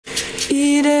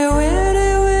Ire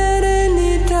were were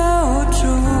nita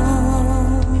ochu.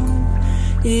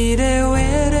 Ire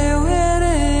were were.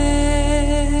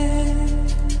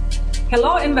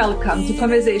 Hello and welcome to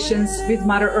Conversations with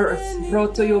Mother Earth,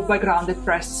 brought to you by Grounded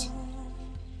Press.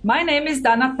 My name is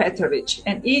Dana Petrovic,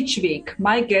 and each week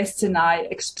my guests and I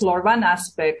explore one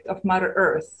aspect of Mother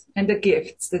Earth and the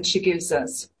gifts that she gives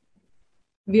us.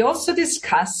 We also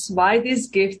discuss why these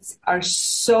gifts are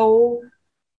so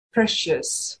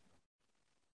precious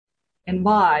and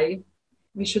why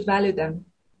we should value them.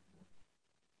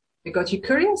 We got you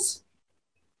curious?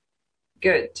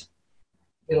 Good.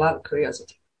 We love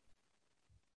curiosity.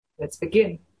 Let's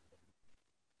begin.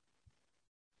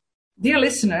 Dear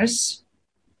listeners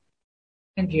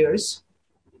and viewers,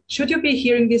 should you be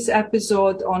hearing this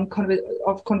episode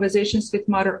of Conversations with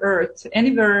Mother Earth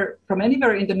from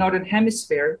anywhere in the Northern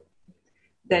Hemisphere,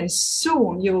 then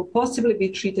soon you will possibly be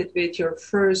treated with your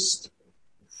first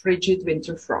frigid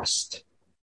winter frost.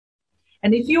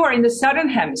 And if you are in the Southern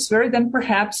Hemisphere, then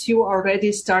perhaps you are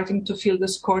already starting to feel the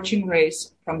scorching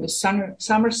rays from the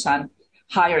summer sun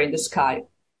higher in the sky.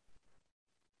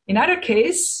 In either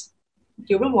case,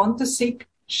 you will want to seek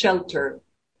shelter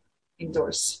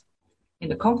indoors, in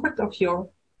the comfort of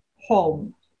your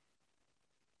home.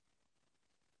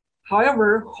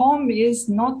 However, home is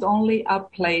not only a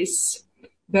place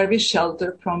where we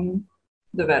shelter from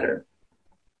the weather.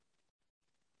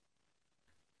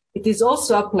 It is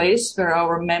also a place where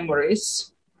our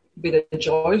memories, be they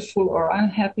joyful or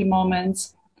unhappy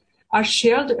moments, are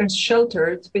shared and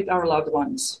sheltered with our loved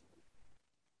ones.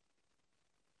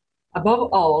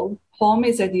 Above all, home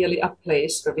is ideally a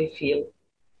place where we feel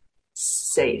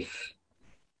safe.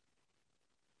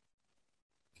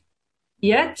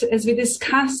 Yet, as we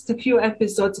discussed a few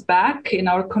episodes back in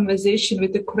our conversation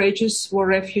with the courageous war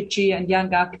refugee and young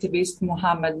activist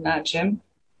Muhammad Najem,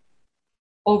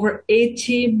 over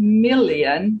 80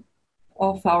 million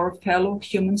of our fellow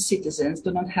human citizens do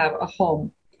not have a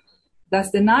home, thus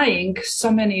denying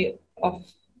so many of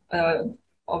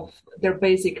their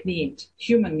basic need,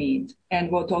 human need, and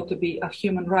what ought to be a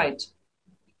human right,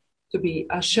 to be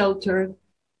a shelter,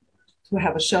 to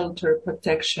have a shelter,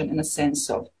 protection, and a sense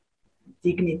of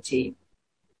dignity.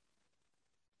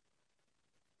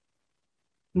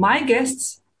 My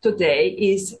guest today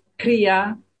is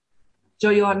Kriya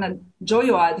Joyoad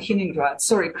Hiningrad,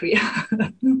 Kriya,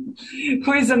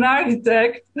 who is an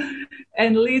architect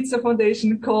and leads a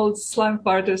foundation called Slum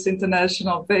Fighters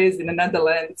International, based in the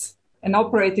Netherlands and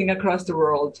operating across the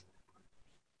world.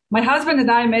 My husband and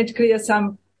I met Kriya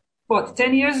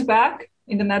 10 years back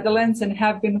in the Netherlands and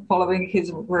have been following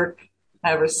his work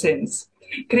ever since.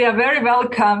 Kriya, very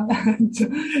welcome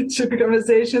to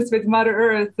Conversations with Mother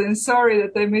Earth, and sorry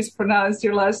that I mispronounced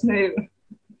your last name.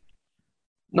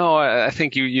 No, I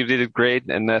think you did it great,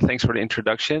 and thanks for the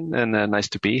introduction, and nice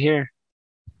to be here.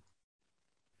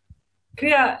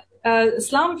 Kriya,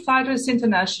 Slum Fighters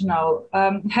International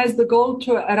has the goal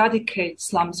to eradicate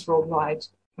slums worldwide,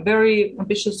 a very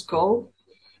ambitious goal.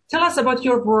 Tell us about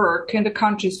your work and the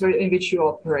countries in which you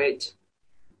operate.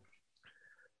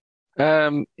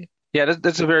 Yeah,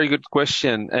 that's a very good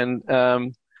question.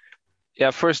 And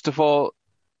first of all,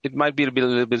 it might be a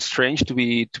little bit strange to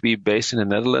be based in the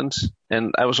Netherlands.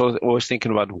 And I was always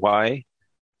thinking about why.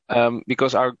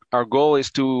 Because our goal is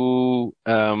to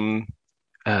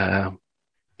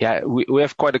we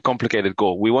have quite a complicated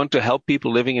goal. We want to help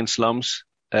people living in slums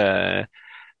to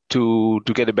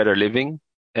get a better living.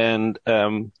 And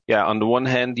on the one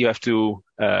hand, you have to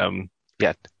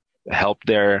help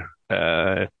their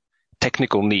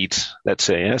technical needs, let's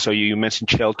say. Yeah? So you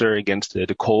mentioned shelter against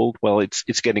the cold. Well,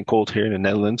 it's getting cold here in the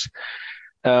Netherlands,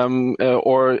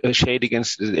 or a shade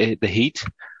against the heat.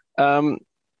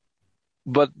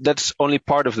 But that's only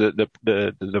part of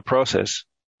the process.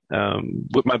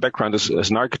 With my background as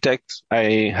an architect,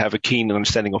 I have a keen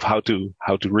understanding of how to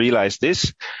realize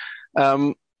this.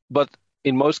 But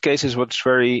in most cases, what's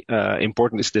very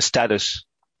important is the status.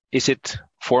 Is it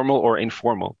formal or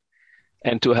informal?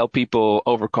 And to help people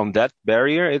overcome that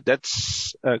barrier,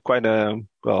 that's quite a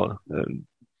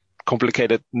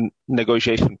complicated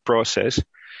negotiation process.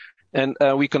 And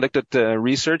we conducted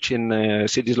research in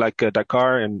cities like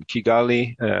Dakar and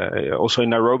Kigali, also in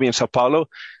Nairobi and Sao Paulo,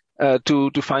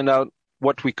 to find out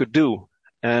what we could do.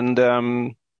 And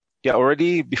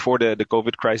already before the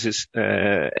COVID crisis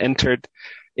entered,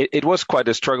 it was quite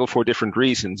a struggle for different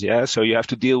reasons. Yeah, so you have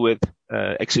to deal with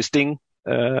existing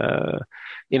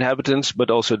inhabitants,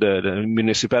 but also the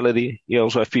municipality. You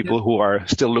also have people who are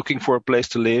still looking for a place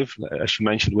to live, as you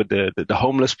mentioned, with the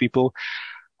homeless people.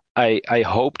 I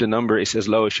hope the number is as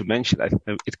low as you mentioned.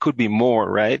 It could be more,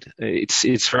 right?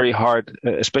 It's very hard,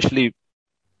 especially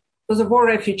Those are war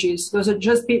refugees. Those are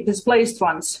just displaced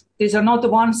ones. These are not the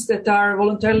ones that are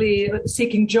voluntarily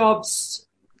seeking jobs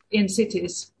in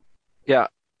cities.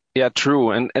 Yeah,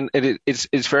 true. And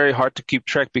it's very hard to keep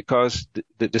track because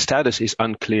the status is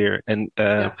unclear. And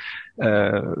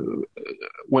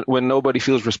when nobody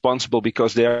feels responsible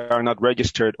because they are not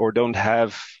registered or don't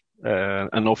have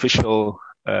an official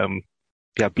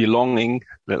belonging,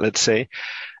 let's say,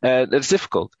 that's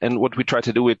difficult. And what we try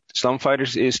to do with Slum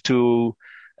Fighters is to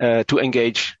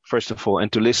engage, first of all, and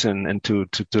to listen and to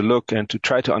look and to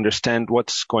try to understand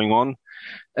what's going on.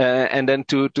 And then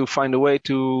to find a way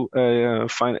to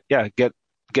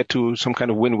get to some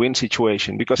kind of win-win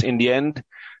situation, because in the end,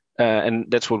 and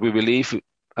that's what we believe,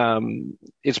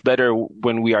 it's better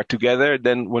when we are together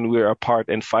than when we are apart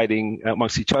and fighting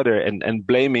amongst each other and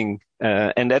blaming,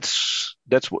 and that's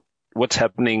what's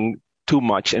happening too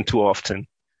much and too often.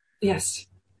 Yes,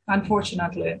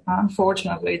 unfortunately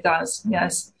it does.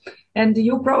 Yes, and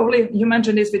you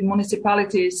mentioned this with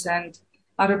municipalities and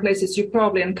other places. You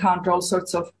probably encounter all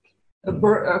sorts of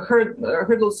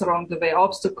hurdles along the way,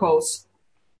 obstacles,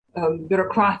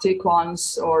 bureaucratic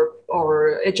ones, or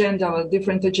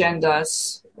different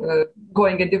agendas,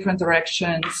 going in different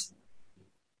directions.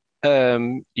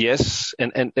 Yes,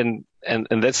 and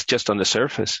that's just on the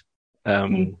surface.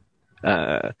 It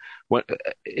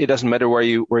doesn't matter where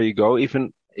you go.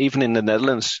 Even in the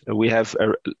Netherlands, we have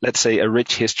let's say a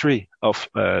rich history of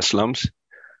slums.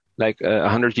 Like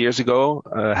 100 years ago,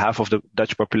 half of the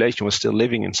Dutch population was still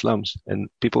living in slums, and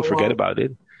people forget about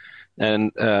it.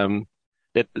 And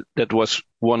that was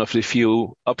one of the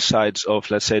few upsides of,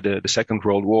 let's say, the Second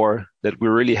World War, that we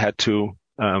really had to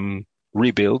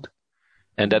rebuild.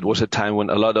 And that was a time when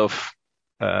a lot of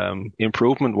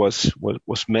improvement was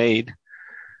made.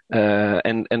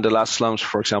 And the last slums,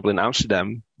 for example, in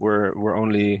Amsterdam, were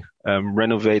only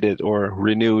renovated or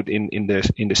renewed in the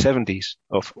 70s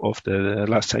of the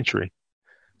last century.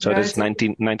 So that's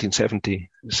 1970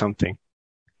 something.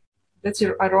 That's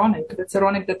ironic. That's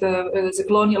ironic that there's a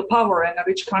colonial power and a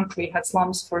rich country had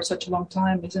slums for such a long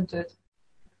time, isn't it?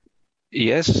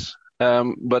 Yes,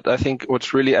 but I think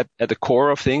what's really at the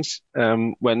core of things,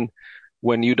 when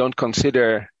you don't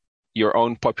consider your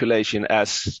own population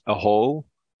as a whole,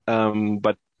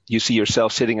 but you see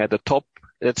yourself sitting at the top,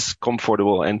 it's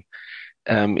comfortable. And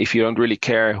if you don't really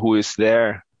care who is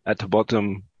there at the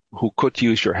bottom, who could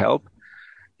use your help,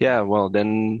 well,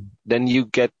 then you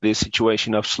get this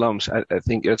situation of slums. I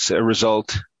think it's a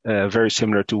result very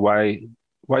similar to why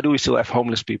do we still have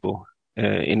homeless people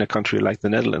in a country like the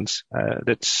Netherlands?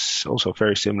 That's also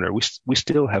very similar. We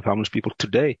still have homeless people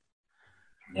today.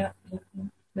 Yeah.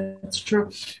 That's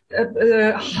true.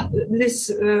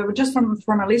 This just from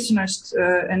our listeners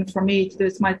and for me,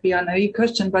 this might be a naive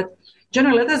question, but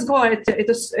generally, let us go at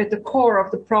the core of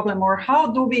the problem. Or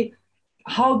how do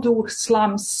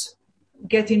slums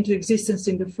get into existence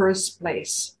in the first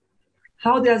place?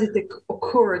 How does it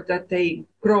occur that they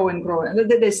grow and grow, and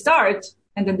that they start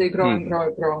and then they grow and grow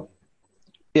and grow?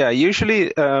 Yeah,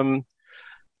 usually.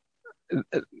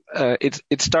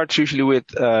 It starts usually with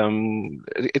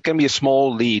it can be a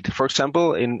small lead. For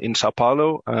example, in Sao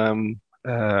Paulo,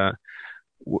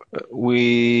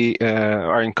 we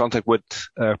are in contact with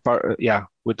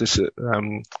this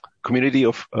community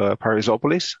of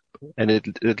Paraisópolis, and it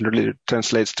literally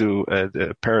translates to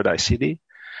the Paradise City.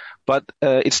 But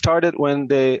it started when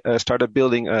they started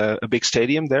building a big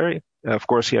stadium there. Of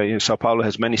course, Sao Paulo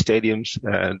has many stadiums.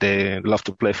 They love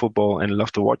to play football and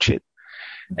love to watch it.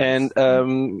 And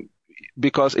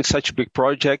because it's such a big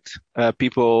project,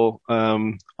 people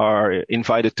are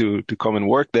invited to come and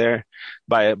work there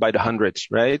by the hundreds,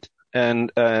 right? And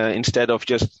instead of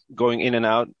just going in and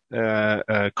out,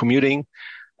 commuting,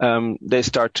 they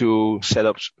start to set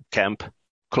up camp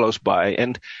close by.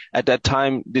 And at that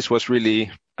time, this was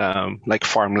really like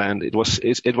farmland. It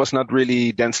was not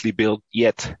really densely built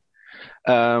yet.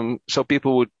 So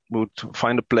people would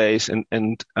find a place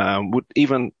and would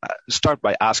even start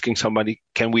by asking somebody,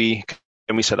 can we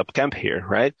set up camp here,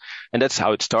 right? And that's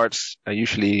how it starts,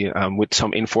 usually with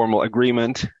some informal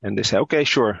agreement, and they say, okay,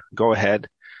 sure, go ahead.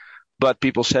 But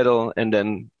people settle, and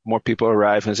then more people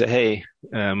arrive and say, hey,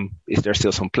 is there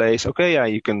still some place? Okay, yeah,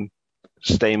 you can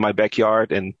stay in my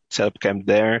backyard and set up camp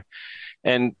there.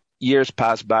 And years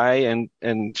pass by,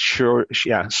 and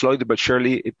slowly but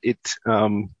surely it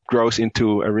grows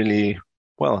into a really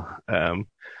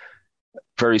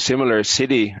very similar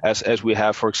city as we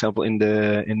have, for example, in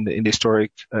the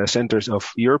historic centers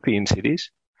of European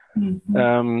cities.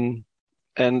 Mm-hmm.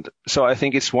 And so I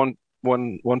think it's one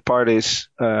part is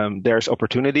there's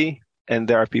opportunity, and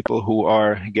there are people who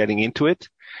are getting into it.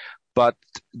 but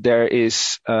there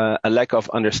is a lack of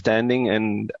understanding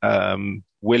and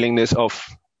willingness of,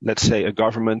 let's say, a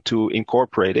government to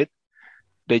incorporate it.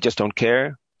 They just don't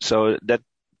care. So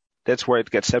that's where it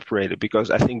gets separated,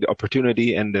 because I think the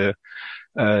opportunity and the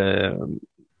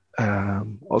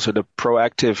also the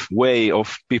proactive way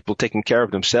of people taking care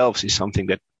of themselves is something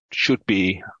that should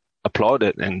be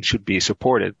applauded and should be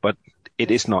supported, but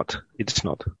it is not. It's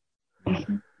not.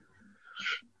 Mm-hmm.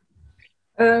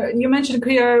 You mentioned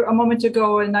clear a moment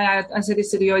ago, and I said this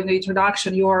to you in the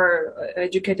introduction, you're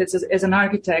educated as an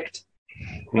architect.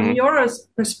 From Mm-hmm. your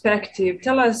perspective,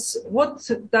 tell us, what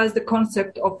does the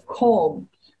concept of home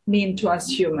mean to us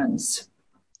humans?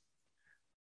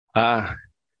 Yeah,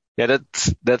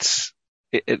 that's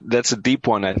a deep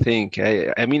one, I think.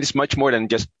 I mean, it's much more than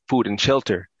just food and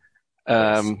shelter.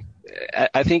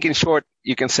 I think in short,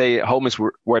 you can say home is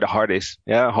where the heart is.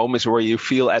 Yeah, home is where you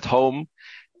feel at home.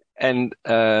 And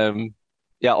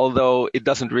although it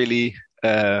doesn't really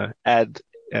add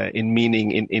in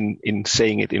meaning in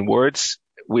saying it in words,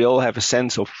 we all have a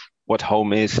sense of what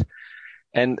home is.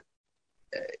 And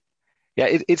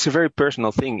it's a very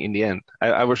personal thing in the end.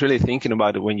 I was really thinking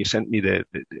about it when you sent me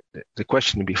the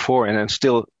question before, and I'm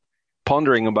still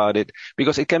pondering about it,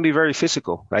 because it can be very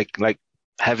physical, like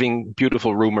having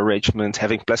beautiful room arrangements,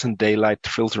 having pleasant daylight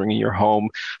filtering in your home,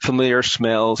 familiar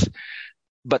smells.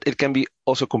 But it can be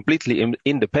also completely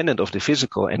independent of the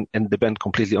physical and depend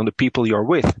completely on the people you're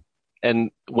with.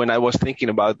 And when I was thinking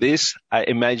about this, I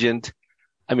imagined,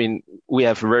 I mean, we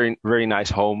have a very, very nice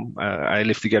home. I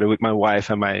live together with my wife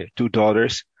and my 2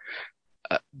 daughters.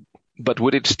 But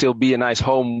would it still be a nice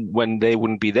home when they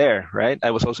wouldn't be there, right? I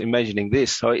was also imagining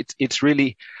this. So it's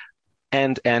really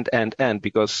and,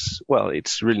 because, well,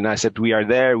 it's really nice that we are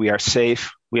there. We are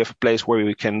safe. We have a place where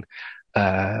we can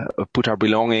put our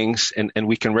belongings, and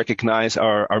we can recognize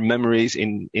our memories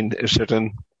in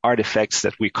certain artifacts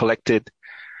that we collected.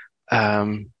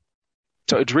 So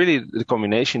it's really the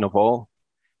combination of all.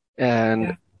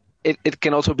 And it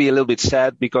can also be a little bit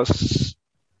sad because,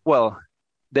 well,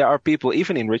 there are people,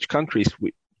 even in rich countries,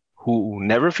 who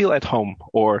never feel at home,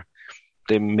 or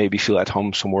they maybe feel at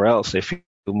home somewhere else. They feel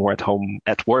more at home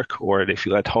at work, or they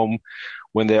feel at home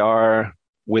when they are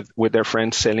with their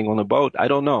friends sailing on a boat. I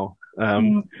don't know.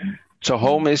 So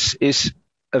home is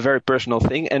a very personal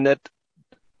thing, and that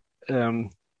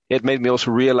it made me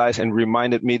also realize and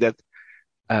reminded me that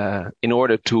in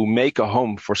order to make a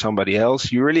home for somebody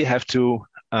else, you really have to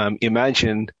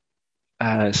imagine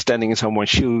standing in someone's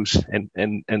shoes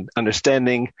and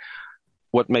understanding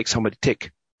what makes somebody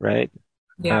tick, right?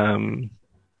 Yeah.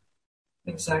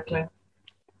 Exactly.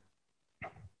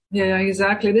 Yeah,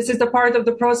 exactly. This is the part of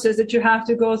the process that you have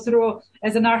to go through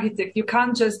as an architect. You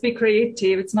can't just be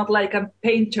creative. It's not like a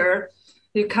painter.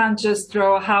 You can't just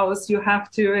draw a house. You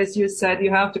have to, as you said, you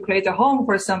have to create a home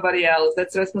for somebody else.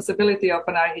 That's the responsibility of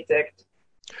an architect.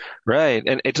 Right.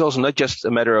 And it's also not just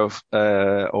a matter of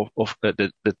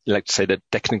the let's say, the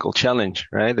technical challenge,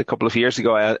 right? A couple of years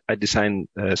ago, I designed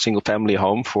a single family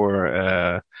home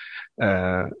for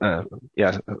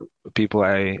people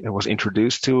I was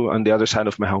introduced to on the other side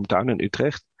of my hometown in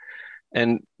Utrecht.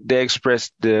 And they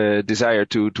expressed the desire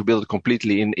to build it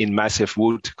completely in massive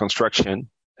wood construction.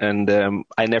 And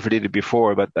I never did it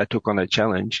before, but I took on a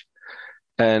challenge.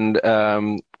 And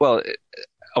well,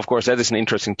 of course, that is an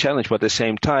interesting challenge, but at the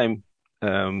same time,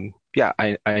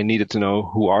 I needed to know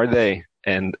who are they,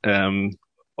 and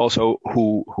also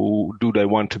who do they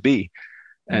want to be.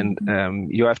 And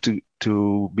you have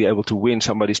to be able to win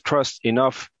somebody's trust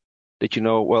enough that, you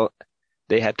know, well,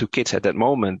 they had 2 kids at that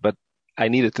moment, but I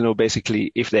needed to know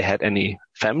basically if they had any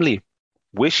family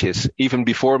wishes, even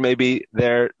before maybe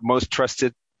their most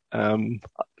trusted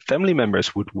family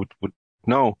members would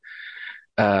know.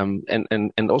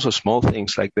 And also small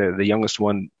things like the youngest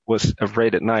one was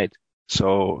afraid at night.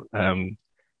 So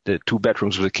the 2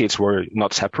 bedrooms of the kids were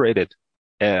not separated.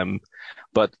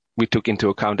 But we took into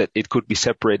account that it could be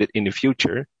separated in the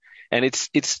future. And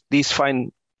it's these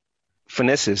fine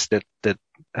finesses that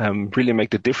really make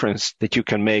the difference that you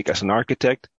can make as an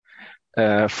architect,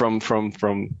 from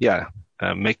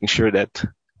making sure that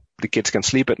the kids can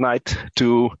sleep at night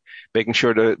to making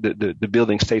sure the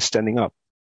building stays standing up.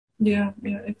 Yeah,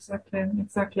 exactly.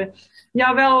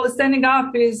 Yeah, well, standing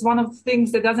up is one of the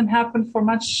things that doesn't happen for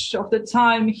much of the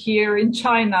time here in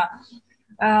China,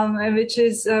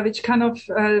 which kind of,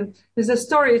 there's a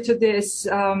story to this.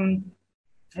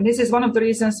 And this is one of the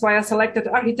reasons why I selected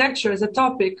architecture as a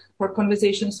topic for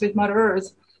Conversations with Mother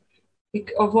Earth,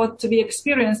 of what we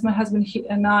experienced, my husband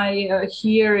and I,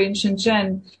 here in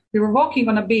Shenzhen. We were walking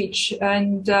on a beach,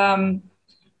 and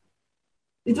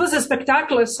it was a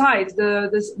spectacular sight. The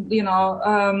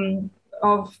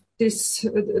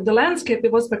landscape,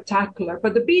 it was spectacular.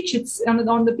 But the beach,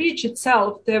 on the beach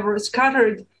itself, there were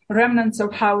scattered remnants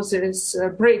of houses,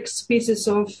 bricks, pieces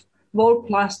of wall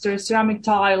plaster, ceramic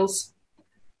tiles,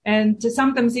 and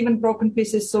sometimes even broken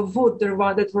pieces of wood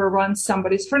that were once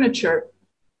somebody's furniture.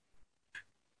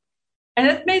 And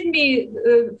it made me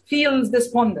feel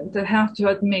despondent, I have to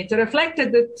admit. It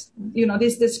reflected that,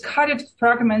 these discarded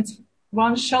fragments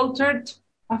once sheltered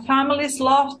a family's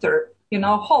laughter,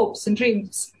 hopes and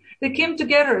dreams. They came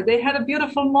together. They had a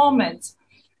beautiful moment.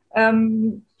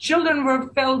 Children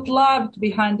felt loved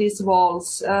behind these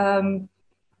walls.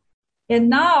 And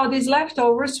now these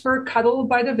leftovers were cuddled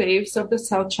by the waves of the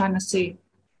South China Sea.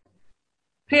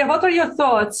 Priya, what are your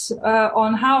thoughts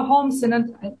on how homes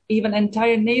and even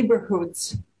entire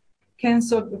neighborhoods can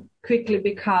so quickly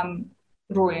become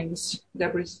ruins,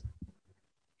 debris?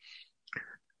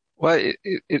 Well,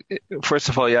 first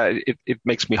of all, it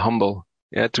makes me humble,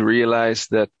 to realize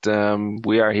that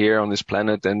we are here on this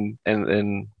planet and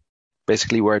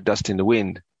basically we're dust in the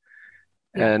wind.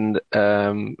 Yeah. And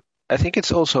I think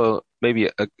it's also maybe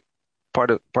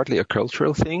partly a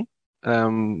cultural thing.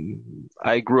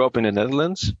 I grew up in the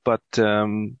Netherlands, but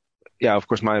of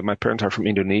course, my parents are from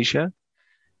Indonesia,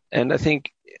 and I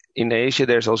think in Asia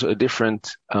there's also a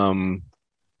different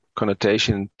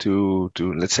connotation to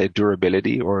let's say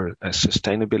durability or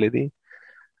sustainability.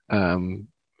 In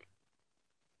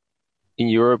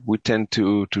Europe, we tend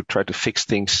to try to fix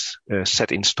things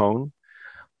set in stone,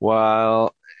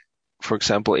 while, for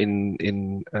example,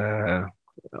 on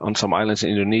some islands in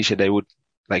Indonesia, they would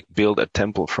build a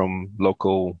temple from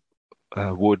local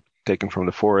wood taken from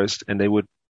the forest, and they would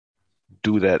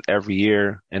do that every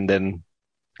year, and then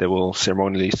they will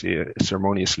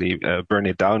ceremoniously burn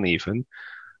it down even.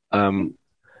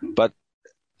 But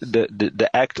the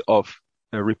act of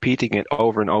repeating it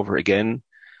over and over again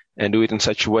and do it in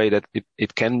such a way that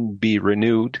it can be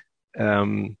renewed,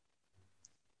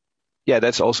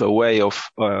 that's also a way of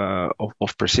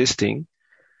persisting.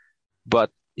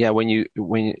 But when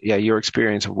your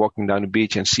experience of walking down the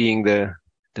beach and seeing the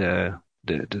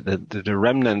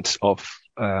remnants of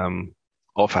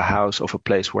a house, of a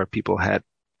place where people had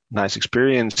nice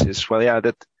experiences,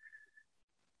 that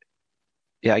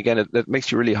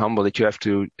makes you really humble, that you have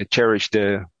to cherish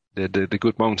the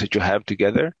good moments that you have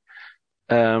together.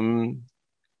 I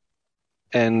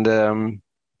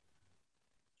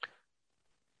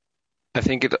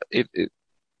think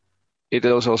it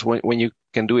also when you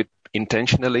can do it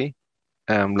intentionally,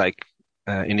 in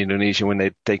Indonesia when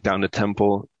they take down the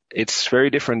temple, it's very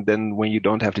different than when you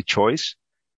don't have the choice.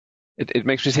 It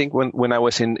makes me think when I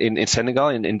was in Senegal,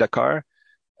 in Dakar,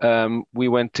 we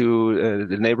went to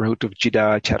the neighborhood of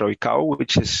Jida Charoy Kao,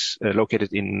 which is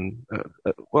located in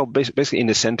basically in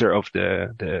the center of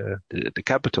the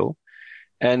capital.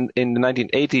 And in the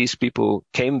 1980s, people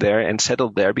came there and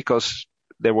settled there because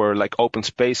there were open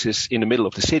spaces in the middle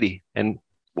of the city. And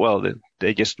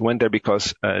they just went there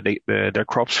because their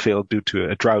crops failed due to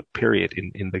a drought period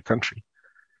in the country.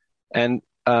 And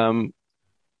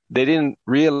they didn't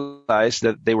realize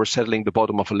that they were settling the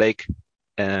bottom of a lake.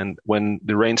 And when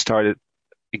the rain started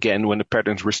again, when the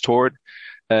patterns restored,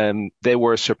 they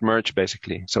were submerged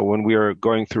basically. So when we were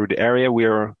going through the area, we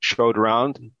were showed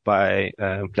around by,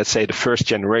 let's say, the first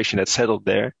generation that settled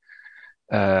there,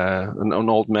 an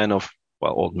old man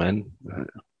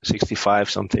 65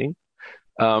 something.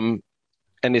 And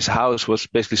his house was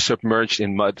basically submerged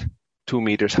in mud, 2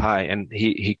 meters high. And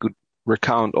he could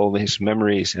recount all his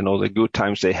memories and all the good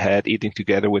times they had eating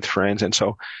together with friends. And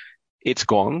so it's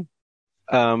gone.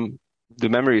 The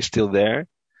memory is still there.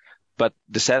 But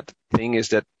the sad thing is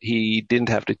that he didn't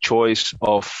have the choice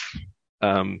of,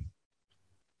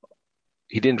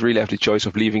 he didn't really have the choice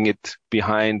of leaving it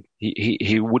behind.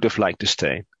 He would have liked to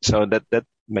stay. So that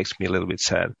makes me a little bit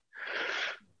sad.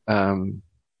 I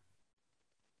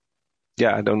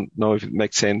don't know if it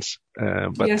makes sense.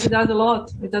 But yes, it does a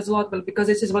lot. It does a lot, but because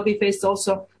this is what we faced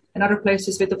also in other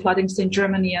places with the floodings in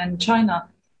Germany and China.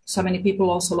 So many people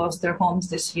also lost their homes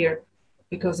this year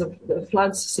because of the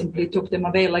floods simply took them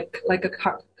away like a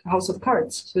house of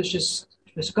cards. So it's just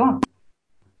gone.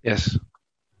 Yes.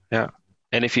 Yeah.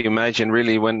 And if you imagine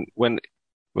really when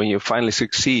you finally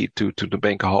succeed to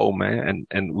make a home,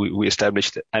 and we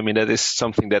established, that is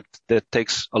something that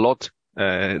takes a lot,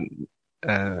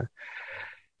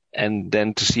 and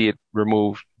then to see it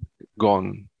removed,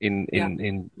 gone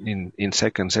in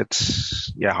seconds,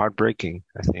 it's heartbreaking,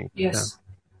 I think. Yes.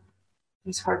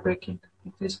 It's heartbreaking.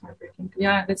 It is heartbreaking.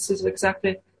 Yeah, this is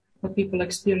exactly what people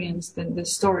experienced, and the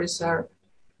stories are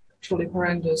truly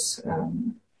horrendous.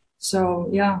 So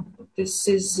yeah, this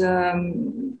is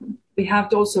we have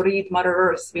to also read Mother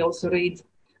Earth. We also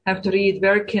have to read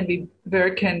where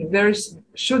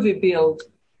should we build?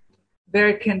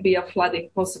 Where can be a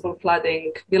possible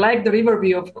flooding? We like the river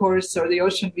view, of course, or the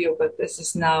ocean view, but this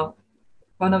is now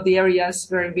one of the areas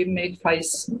where we might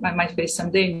face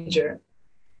some danger.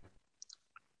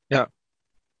 Yeah,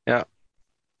 yeah,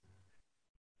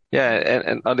 yeah.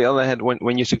 And on the other hand,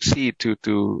 when you succeed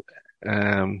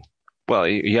well,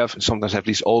 you sometimes have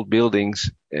these old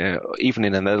buildings, even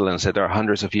in the Netherlands, that are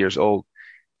hundreds of years old,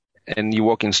 and you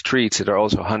walk in streets that are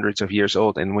also hundreds of years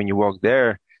old. And when you walk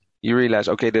there, you realize,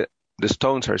 okay, the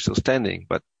stones are still standing,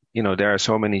 but there are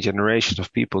so many generations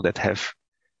of people that have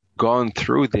gone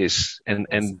through this and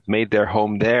made their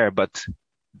home there, but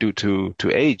due to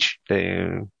age,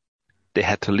 they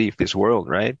had to leave this world,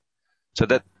 right? So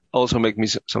that also makes me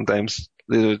sometimes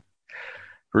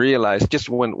realize, just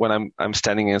when I'm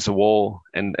standing against a wall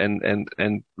and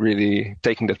really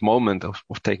taking that moment of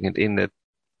taking it in, that,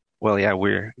 well, yeah,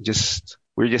 we're just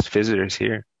visitors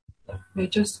here. We're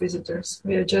just visitors.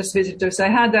 I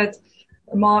had that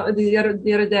the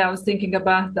other day. I was thinking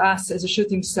about us as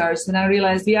shooting stars, and I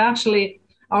realized we actually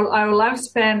our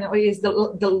lifespan is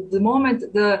the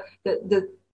moment the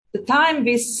time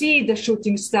we see the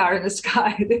shooting star in the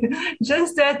sky.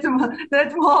 Just that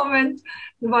moment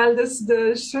while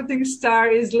the shooting star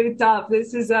is lit up.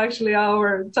 This is actually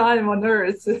our time on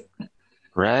Earth.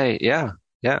 Right. Yeah.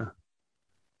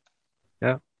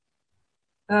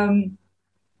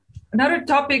 Another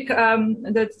topic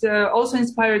that also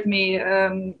inspired me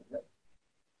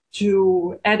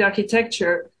to add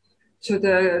architecture to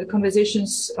the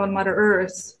conversations on Mother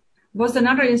Earth was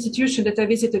another institution that I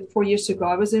visited 4 years ago.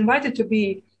 I was invited to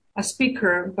be a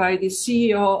speaker by the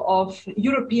CEO of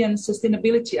European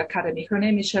Sustainability Academy. Her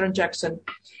name is Sharon Jackson.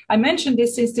 I mentioned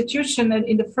this institution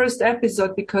in the first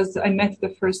episode because I met the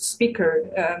first speaker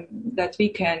that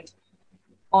weekend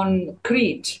on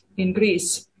Crete in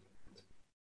Greece.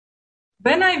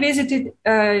 When I visited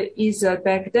ESA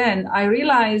back then, I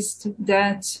realized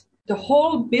that the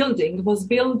whole building was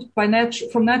built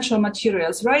from natural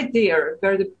materials right there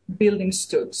where the building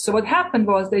stood. So what happened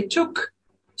was they took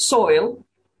soil,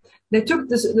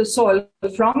 the soil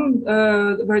from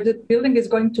where the building is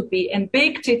going to be and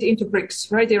baked it into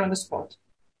bricks right there on the spot.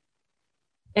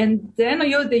 And then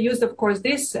they used, of course,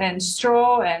 this and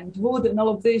straw and wood and all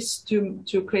of this to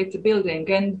create the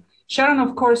building. And Sharon,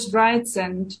 of course, writes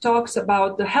and talks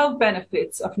about the health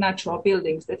benefits of natural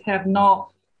buildings that have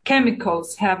no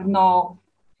chemicals, have no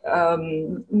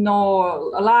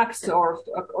lacks or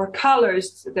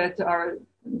colors that are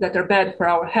bad for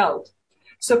our health.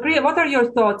 So, Priya, what are your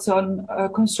thoughts on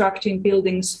constructing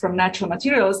buildings from natural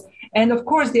materials, and of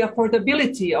course the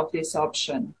affordability of this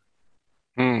option?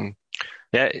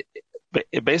 Yeah,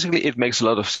 basically it makes a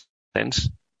lot of sense.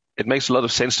 It makes a lot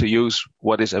of sense to use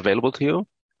what is available to you.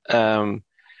 As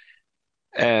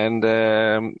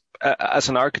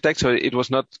an architect, so it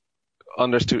was not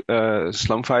under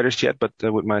Slum Fighters yet, but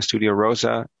with my studio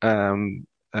Rosa,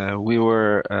 we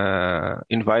were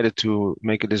invited to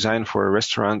make a design for a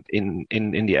restaurant in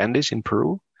the Andes in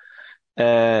Peru.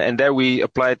 And there we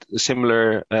applied a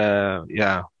similar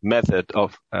method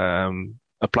of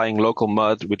applying local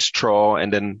mud with straw,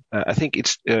 and then I think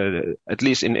it's at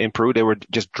least in Peru they were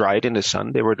just dried in the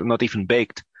sun. They were not even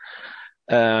baked.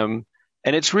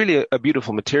 And it's really a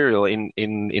beautiful material in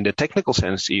the technical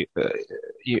sense. You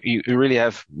really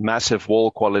have massive wall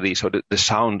quality, so the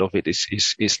sound of it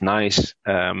is nice.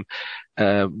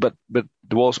 But the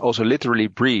walls also literally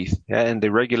breathe, and they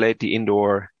regulate the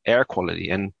indoor air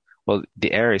quality. And well,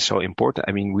 the air is so important.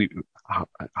 I mean,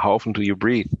 how often do you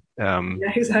breathe? Yeah,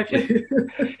 exactly.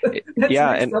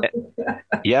 And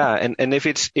if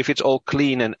it's all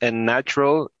clean and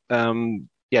natural,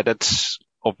 that's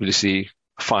obviously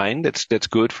fine. That's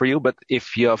good for you. But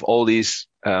if you have all these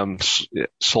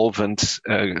solvents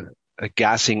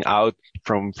gassing out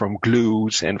from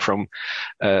glues and from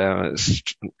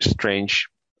strange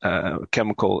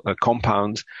chemical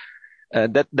compounds,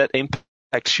 that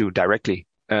impacts you directly.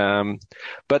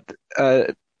 But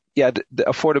the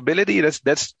affordability,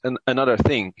 that's another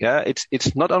thing. Yeah,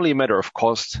 it's not only a matter of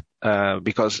cost,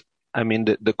 because I mean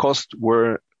the costs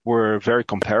were very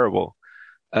comparable.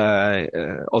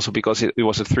 Also because it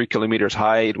was 3 kilometers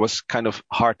high, it was kind of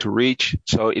hard to reach,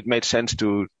 so it made sense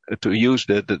to use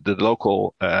the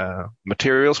local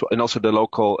materials and also the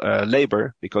local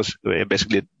labor, because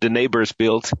basically the neighbors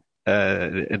built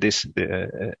this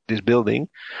building.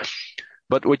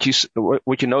 But what you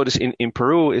notice in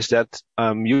Peru is that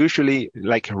usually,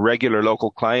 like regular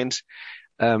local clients,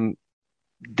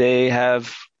 they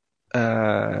have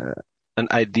an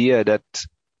idea that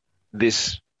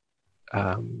this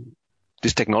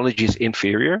technology is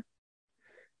inferior,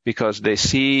 because they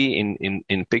see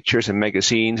in pictures and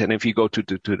magazines, and if you go to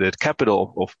the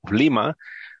capital of Lima,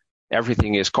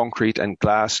 everything is concrete and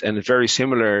glass, and very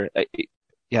similar.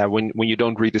 When you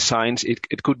don't read the signs,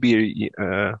 it could be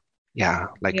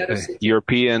like a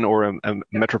European or a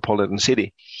metropolitan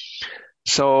city.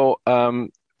 So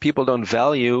people don't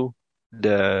value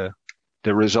the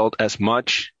result as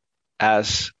much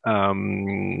as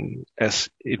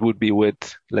it would be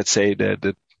with, let's say,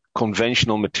 the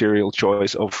conventional material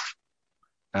choice of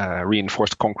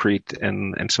reinforced concrete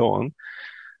and so on.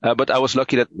 But I was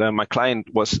lucky that my client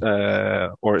was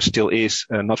or still is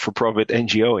a not-for-profit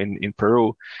NGO in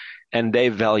Peru, and they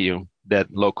value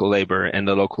that local labor and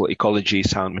the local ecology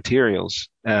sound materials.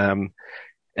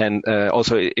 And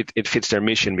also it fits their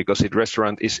mission, because the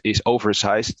restaurant is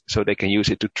oversized, so they can use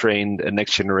it to train the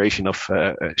next generation of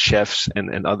chefs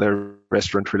and other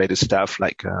restaurant-related staff,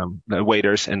 like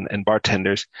waiters and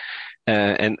bartenders.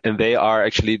 And they are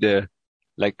actually the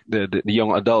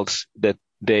young adults that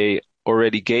they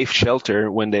already gave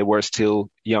shelter when they were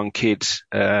still young kids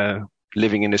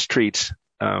living in the streets.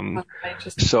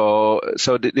 So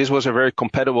this was a very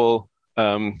compatible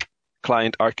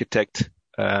client-architect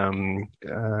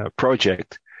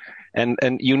project,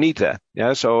 and you need that.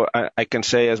 Yeah. So I can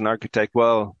say as an architect,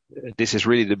 well, this is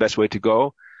really the best way to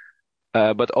go.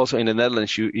 But also in the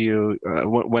Netherlands,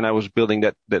 when I was building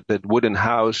that wooden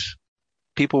house,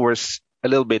 people were a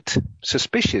little bit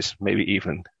suspicious, maybe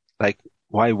even like,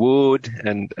 why wood?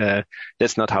 And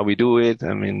that's not how we do it.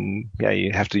 I mean,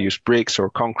 you have to use bricks or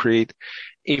concrete.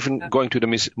 Even going to the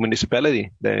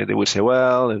municipality, they would say,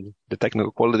 well, the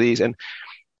technical qualities, and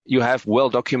you have well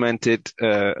documented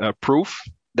proof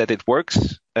that it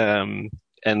works. And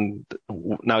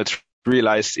now it's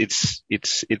realized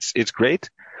it's great,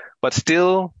 but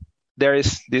still there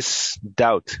is this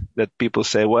doubt that people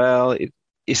say, well,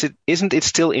 isn't it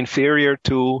still inferior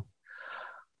to,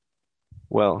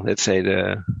 well, let's say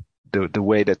the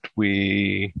way that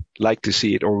we like to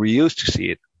see it, or we used to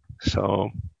see it. So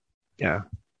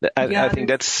I think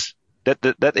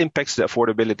that impacts the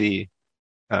affordability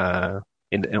on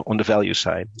the value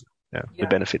side, the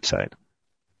benefit side.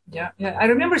 Yeah. I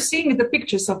remember seeing the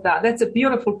pictures of that. That's a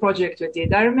beautiful project you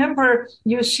did. I remember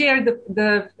you shared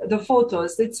the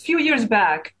photos. It's a few years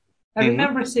back. I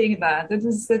remember seeing that.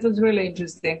 That was really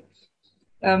interesting.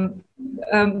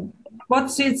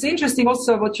 It's interesting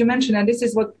also what you mentioned, and this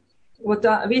is what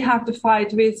we have to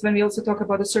fight with when we also talk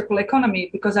about the circular economy,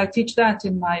 because I teach that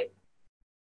in my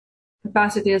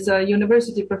capacity as a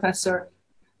university professor.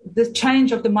 The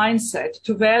change of the mindset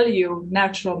to value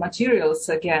natural materials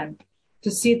again, to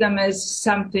see them as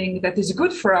something that is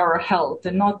good for our health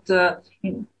and not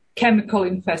chemical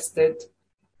infested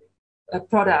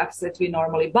products that we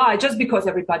normally buy just because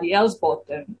everybody else bought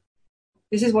them.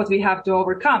 This is what we have to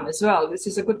overcome as well. This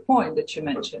is a good point that you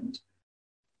mentioned.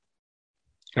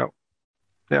 Yeah.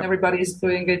 Everybody is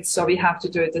doing it, so we have to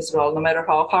do it as well, no matter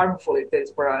how harmful it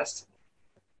is for us.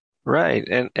 Right.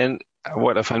 And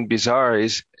what I find bizarre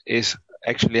is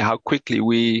actually how quickly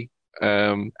we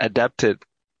adapted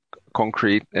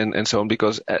concrete and so on,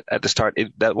 because at the start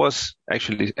that was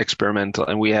actually experimental,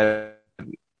 and we had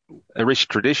a rich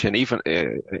tradition. Even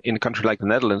in a country like the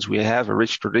Netherlands, we have a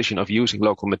rich tradition of using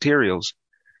local materials.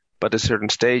 But at a certain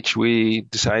stage, we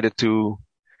decided to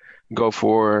go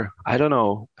for, I don't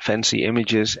know, fancy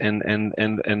images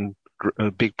and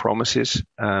big promises.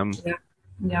 That's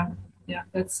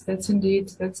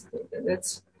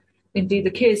indeed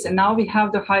the case. And now we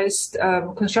have the highest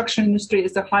construction industry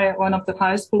is one of the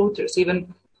highest polluters,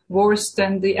 even worse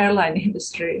than the airline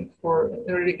industry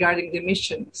regarding the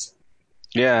emissions.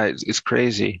 Yeah, it's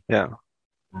crazy. Yeah.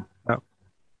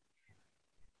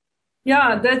 We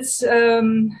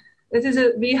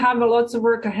have lots of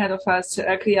work ahead of us,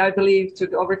 actually, I believe,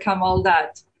 to overcome all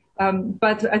that.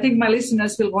 But I think my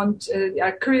listeners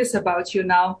are curious about you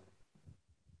now,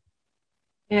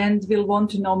 and will want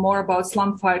to know more about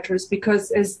slum fighters,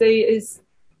 because as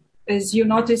you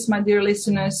notice, my dear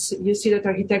listeners, you see that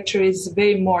architecture is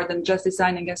way more than just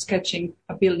designing and sketching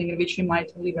a building in which we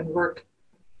might live and work.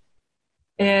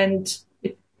 And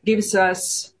it gives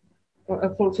us,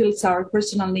 fulfills our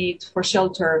personal need for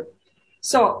shelter.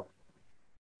 So,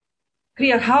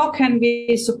 Kriya, how can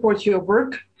we support your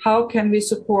work? How can we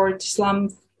support Slum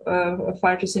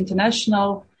Fighters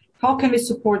International? How can we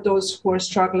support those who are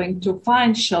struggling to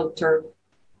find shelter?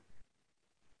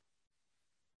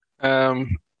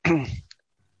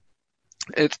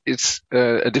 It's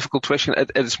a difficult question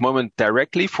at this moment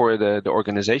directly for the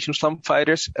organization Slum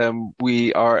Fighters.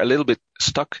 We are a little bit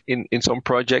stuck in some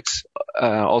projects,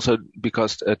 also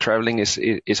because traveling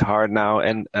is hard now,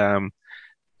 and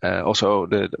also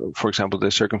for example,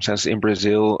 the circumstances in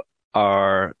Brazil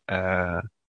are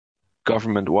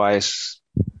government-wise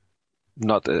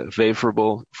not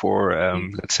favorable for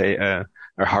let's say a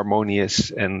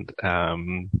harmonious and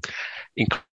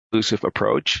inclusive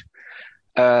approach.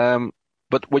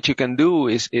 But what you can do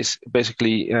is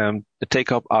basically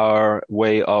take up our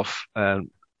way of,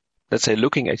 let's say,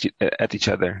 looking at each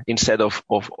other instead of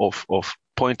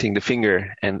pointing the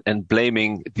finger and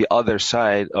blaming the other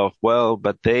side of, well,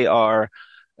 but they are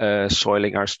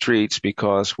soiling our streets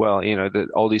because, well, you know,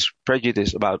 all these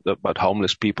prejudice about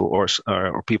homeless people or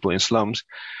people in slums.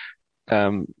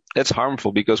 That's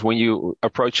harmful because when you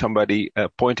approach somebody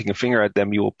pointing a finger at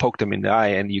them, you will poke them in the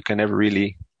eye and you can never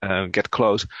really get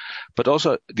close. But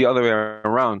also the other way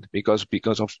around, because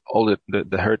of all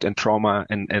the hurt and trauma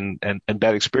and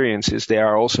bad experiences, they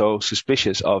are also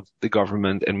suspicious of the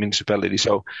government and municipality.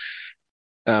 So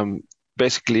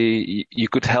basically you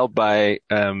could help by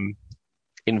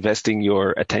investing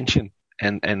your attention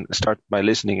and start by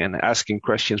listening and asking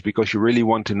questions because you really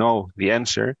want to know the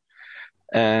answer.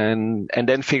 And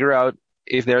then figure out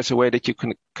if there's a way that you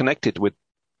can connect it with,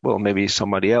 well, maybe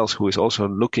somebody else who is also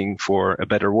looking for a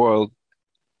better world,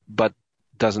 but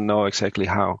doesn't know exactly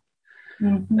how.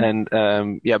 Mm-hmm.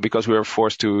 And because we were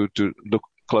forced to look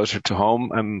closer to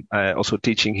home, I'm also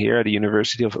teaching here at the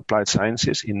University of Applied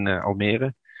Sciences in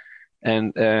Almere.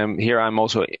 And here I'm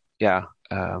also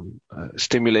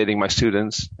stimulating my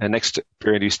students. And next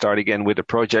period we start again with a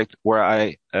project where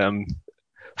I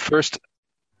first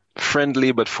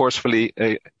friendly but forcefully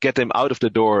get them out of the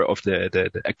door of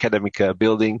the academic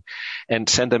building and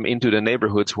send them into the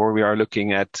neighborhoods where we are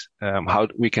looking at how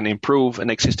we can improve an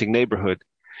existing neighborhood.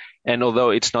 And although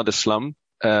it's not a slum,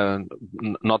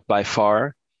 not by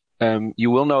far,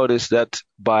 you will notice that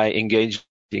by engaging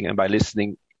and by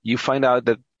listening, you find out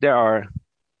that there are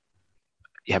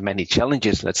many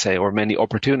challenges, let's say, or many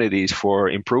opportunities for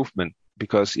improvement.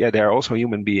 Because, they are also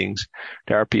human beings.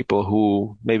 There are people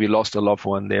who maybe lost a loved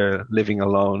one, they're living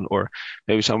alone, or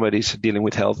maybe somebody's dealing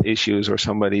with health issues, or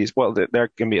there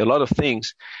can be a lot of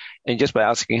things. And just by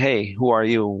asking, hey, who are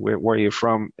you? Where are you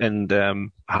from? And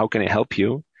how can I help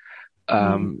you?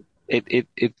 It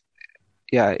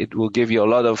will give you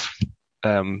a lot of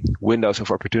windows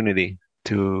of opportunity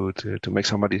to make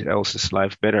somebody else's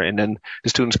life better. And then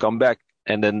the students come back.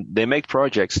 And then they make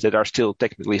projects that are still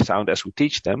technically sound as we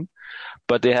teach them,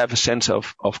 but they have a sense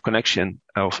of connection,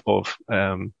 they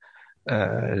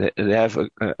have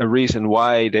a reason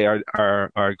why they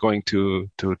are going to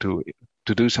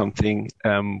do something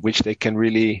which they can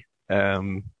really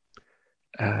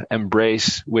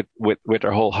embrace with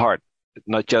their whole heart,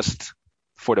 not just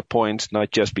for the points, not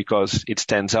just because it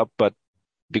stands up, but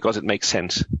because it makes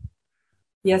sense.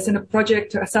 Yes, and a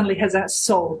project suddenly has a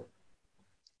soul.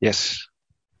 Yes.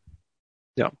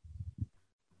 Yeah.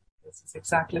 This is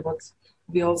exactly what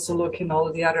we also look in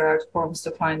all the other art forms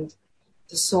to find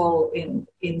the soul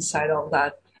inside of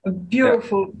that. A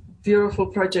beautiful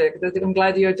project. I'm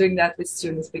glad you're doing that with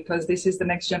students because this is the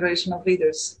next generation of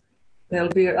leaders.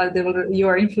 You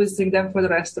are influencing them for the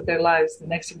rest of their lives. The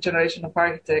next generation of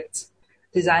architects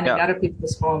designing other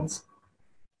people's homes.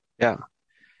 Yeah,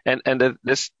 and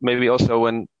this maybe also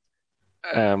when.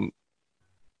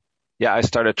 I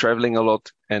started traveling a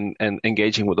lot and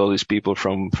engaging with all these people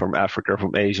from Africa,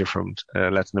 from Asia, from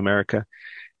Latin America.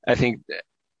 I think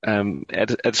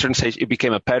at a certain stage it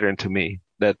became a pattern to me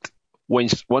that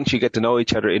once you get to know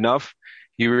each other enough,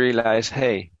 you realize,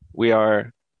 hey, we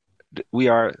are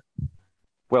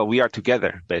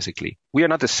together, basically. We are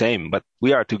not the same, but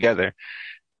we are together.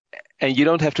 And you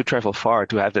don't have to travel far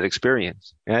to have that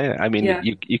experience. Yeah? I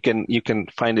mean, you can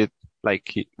find it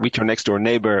like with your next door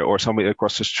neighbor or somebody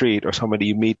across the street or somebody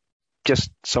you meet,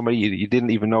 just somebody you didn't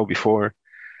even know before.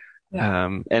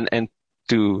 And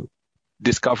to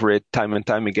discover it time and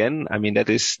time again, I mean,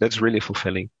 that's really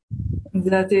fulfilling.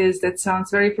 That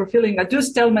sounds very fulfilling. I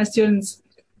just tell my students,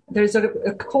 there's a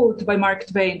quote by Mark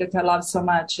Twain that I love so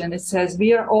much, and it says,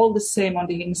 we are all the same on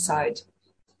the inside.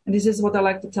 And this is what I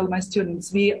like to tell my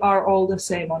students. We are all the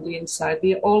same on the inside.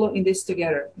 We are all in this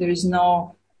together. There is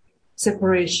no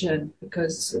separation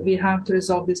because we have to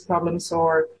resolve these problems,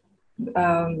 or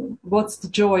what's the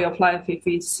joy of life if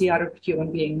we see other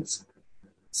human beings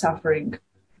suffering?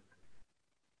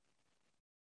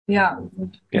 Kriya,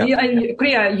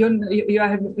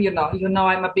 you know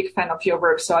I'm a big fan of your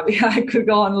work, so I could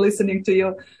go on listening to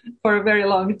you for a very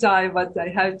long time, but I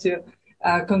had to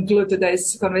conclude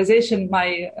today's conversation.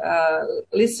 My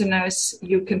listeners,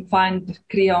 you can find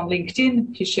Kriya on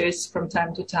LinkedIn. He shares from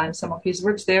time to time some of his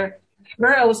works there.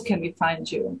 Where else can we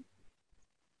find you?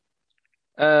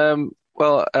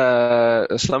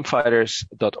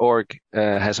 Slumfighters.org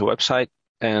has a website,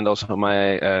 and also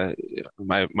my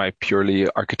purely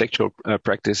architectural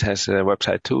practice has a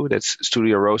website too. That's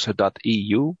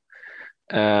studiorosa.eu.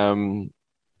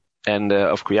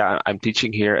 I'm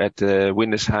teaching here at the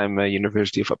Windesheim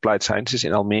University of Applied Sciences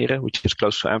in Almere, which is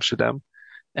close to Amsterdam.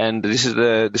 And this is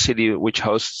the city which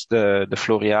hosts the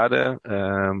Floriade,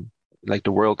 like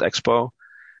the World Expo.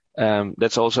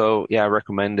 That's also,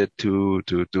 recommended to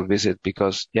visit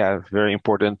because, very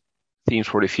important themes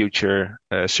for the future,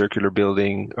 circular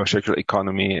building or circular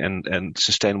economy and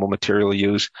sustainable material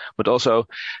use, but also,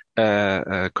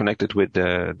 connected with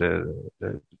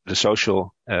the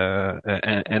social,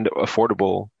 and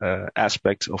affordable,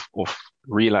 aspects of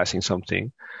realizing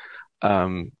something.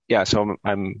 So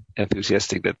I'm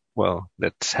enthusiastic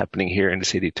that's happening here in the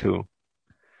city too.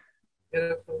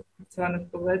 Beautiful. It's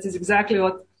wonderful. That is exactly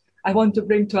what I want to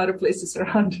bring to other places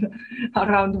around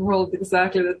the world,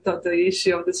 exactly the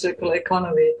issue of the circular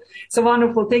economy. So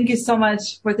wonderful. Thank you so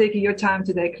much for taking your time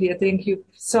today, Kriya. Thank you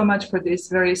so much for this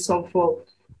very soulful,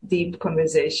 deep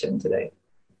conversation today.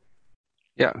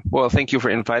 Yeah. Well, thank you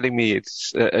for inviting me.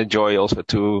 It's a joy also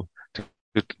to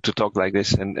talk like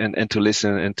this and to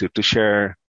listen and to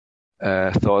share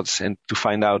thoughts and to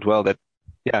find out, that,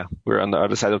 we're on the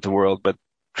other side of the world, but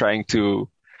trying to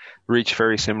reach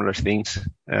very similar things.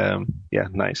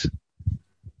 Nice.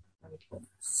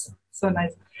 So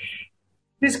nice.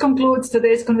 This concludes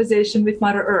today's conversation with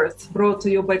Mother Earth, brought to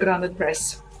you by Grounded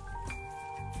Press.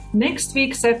 Next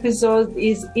week's episode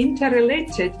is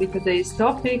interrelated with today's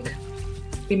topic.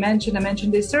 I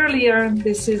mentioned this earlier.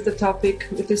 This is the topic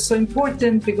that is so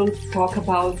important. We will talk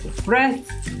about breath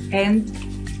and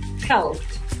health.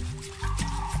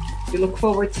 We look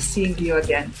forward to seeing you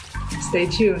again. Stay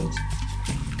tuned.